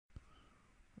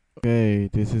Okay,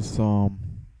 this is uh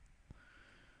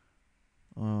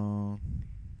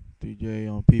DJ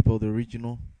on People the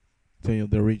Original. Tell you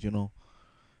the original.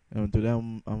 And today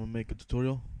I'm gonna make a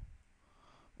tutorial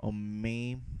on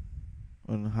MAME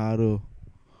on how to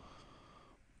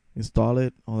install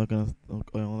it, all that kind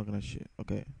of shit.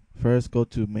 Okay. First go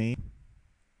to MAME,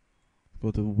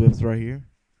 go to webs right here.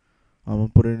 I'm gonna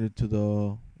put it into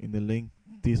the in the link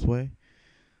this way.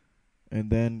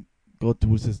 And then go to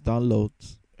where it says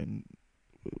downloads and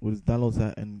where it downloads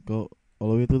that and go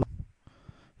all the way to the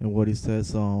and what it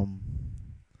says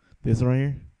this right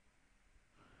here.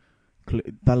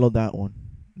 Download that one,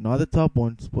 not the top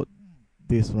ones, but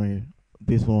this one here,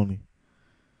 this one only.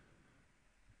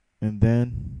 And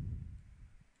then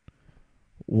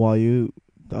while you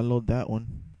download that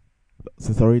one,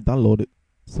 since I already downloaded,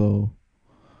 so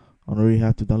I don't really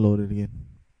have to download it again.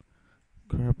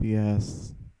 Crappy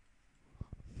ass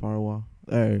firewall.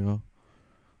 There you go.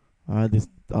 I add this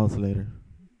also later.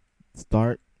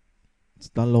 Start. It's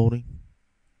downloading.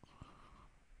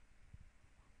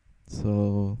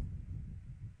 So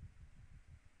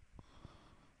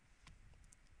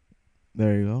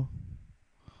there you go.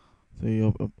 So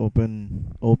you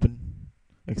open,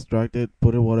 extract it,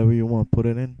 put it whatever you want to put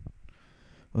it in.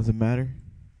 Doesn't matter.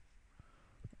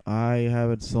 I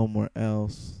have it somewhere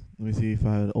else. Let me see if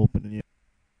I had opened it yet.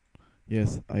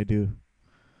 Yes, I do.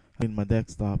 In my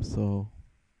desktop, so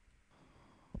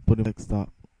I'll put it in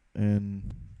desktop,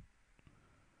 and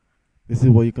this is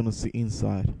what you're gonna see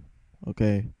inside.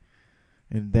 Okay,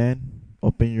 and then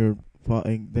open your file,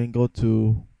 and then go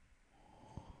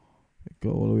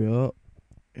all the way up,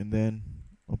 and then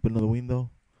open another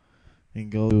window,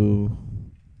 and go to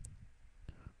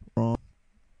run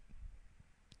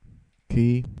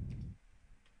key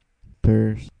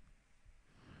pairs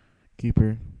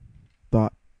keeper.com.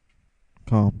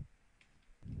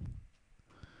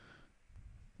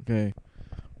 Okay,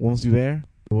 once you're there,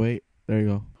 wait, there you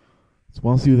go. So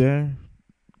once you're there,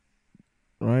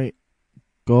 right,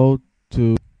 go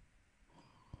to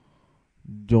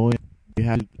join. You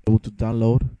have to go to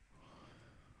download.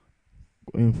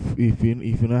 If you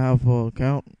don't have an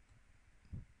account,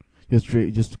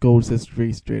 just go to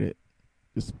straight it.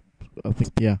 Just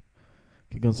yeah.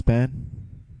 Click on span.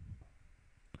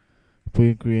 Put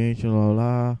in creation, blah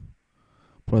blah.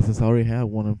 But since I already have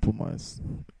one, I put mine.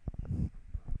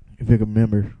 If you can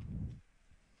remember.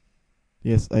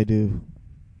 Yes, I do.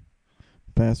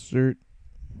 Password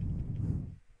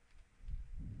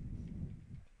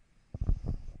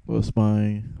was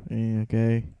my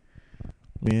okay.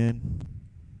 In.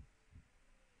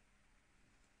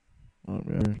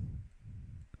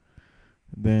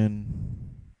 Then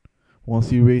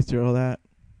once you register all that,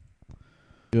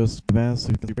 just advance.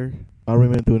 I'll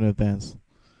remember to in advance.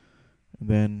 And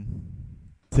then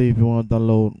say if you want to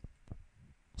download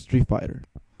Street Fighter,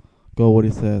 go what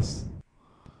it says.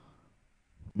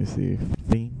 Let me see.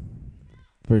 Thing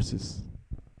versus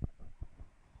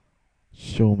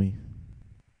show me.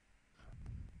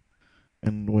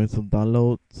 And when some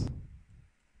downloads,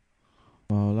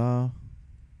 voila.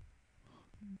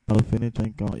 I'll finish. I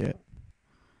ain't gone yet.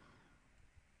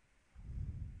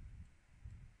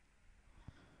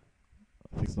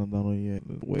 I think it's not downloaded yet.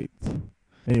 Wait.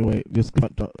 Anyway, just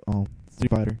Street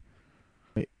Fighter.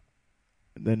 Wait.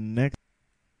 Then next,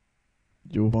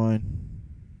 you'll find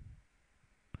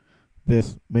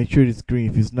this. Make sure it's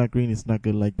green. If it's not green, it's not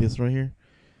good. Like this right here.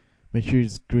 Make sure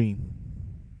it's green.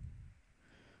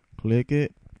 Click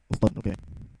it. Okay.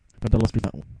 Got the Street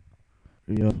that one.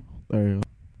 Yep. There you go.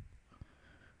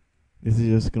 This is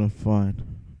just gonna find.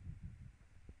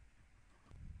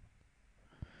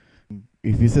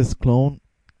 If it says clone,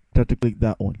 try to click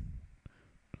that one.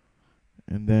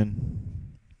 And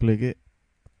then click it.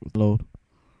 Load.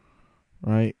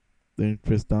 Right. Then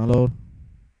press download.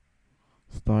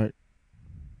 Start.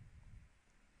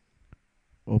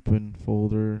 Open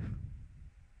folder.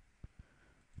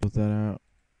 Close that out.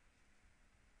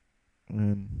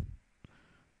 And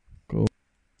go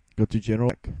to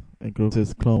general and go to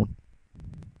says clone.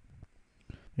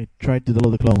 And try to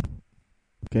download the clone.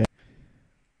 Okay.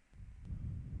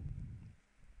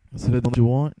 Select what you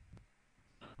want.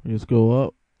 You just go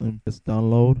up and press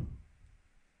download.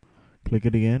 Click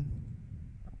it again.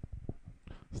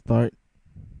 Start.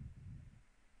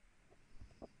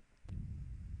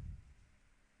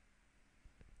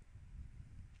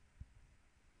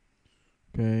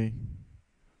 Okay.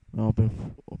 Now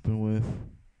open with.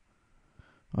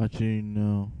 Actually,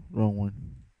 no, wrong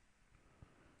one.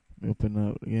 Let me open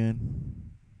up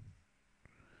again.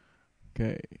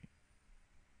 Okay.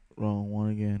 Wrong one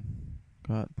again.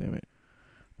 God damn it.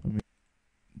 Let me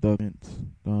documents,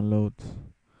 downloads,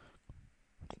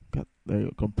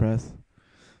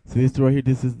 See this right here,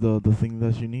 this is the thing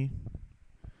that you need.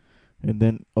 And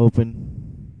then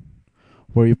open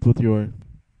where you put your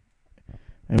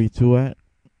MP2 at,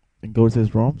 and go to says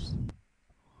ROMs,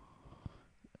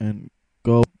 and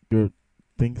go your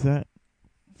things at,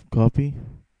 copy,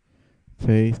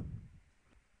 paste.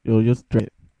 You'll just drag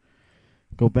it.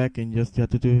 Go back and just you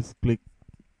have to do is click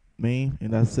main,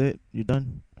 and that's it. You're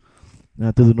done.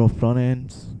 Now there's no front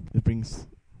ends.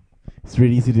 It's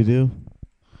really easy to do.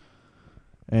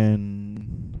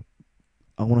 And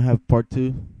I want to have part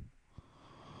 2,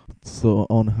 so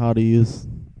on how to use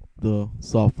the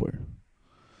software.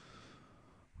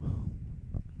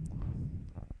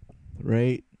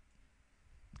 Rate,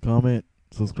 comment,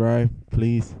 subscribe,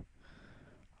 please.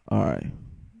 Alright.